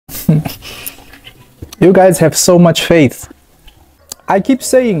You guys have so much faith. I keep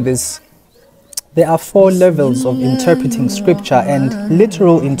saying this. There are 4 levels of interpreting scripture, and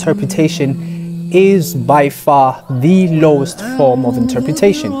literal interpretation is by far the lowest form of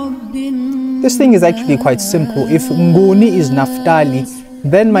interpretation. This thing is actually quite simple. If NGuNi is Naphtali,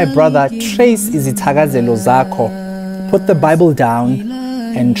 then my brother, trace iziThakazelo zakho. Put the Bible down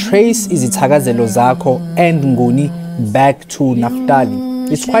and trace iziThakazelo zakho and NGuNi back to Naphtali.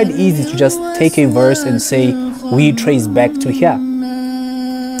 It's quite easy to just take a verse and say, we trace back to here.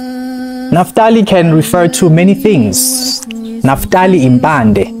 Naphtali can refer to many things. Naphtali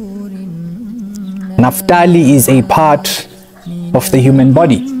impande. Naphtali is a part of the human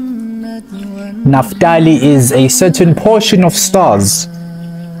body. Naphtali is a certain portion of stars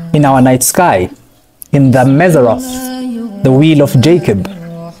in our night sky, in the Mezaroth, the wheel of Jacob.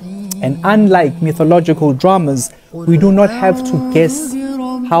 And unlike mythological dramas, we do not have to guess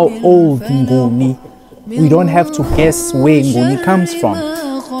how old NGuNi, we don't have to guess where NGuNi comes from.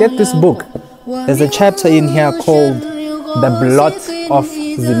 Get this book. There's a chapter in here called The Blot of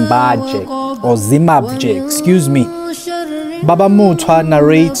Zimbabwe, or Zimbabwe, excuse me. Baba Mutwa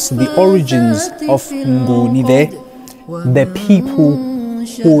narrates the origins of NGuNi there, the people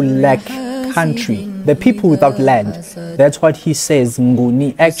who lack country, the people without land. That's what he says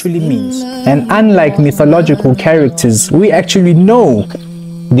NGuNi actually means. And unlike mythological characters, we actually know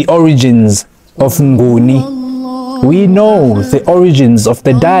the origins of NGuNi. We know the origins of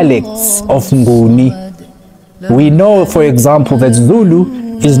the dialects of NGuNi. We know, for example, that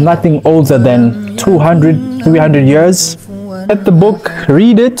Zulu is nothing older than 200, 300 years. Get the book,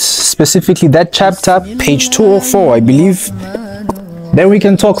 read it, specifically that chapter, page 204, I believe. Then we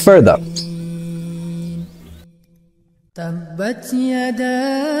can talk further.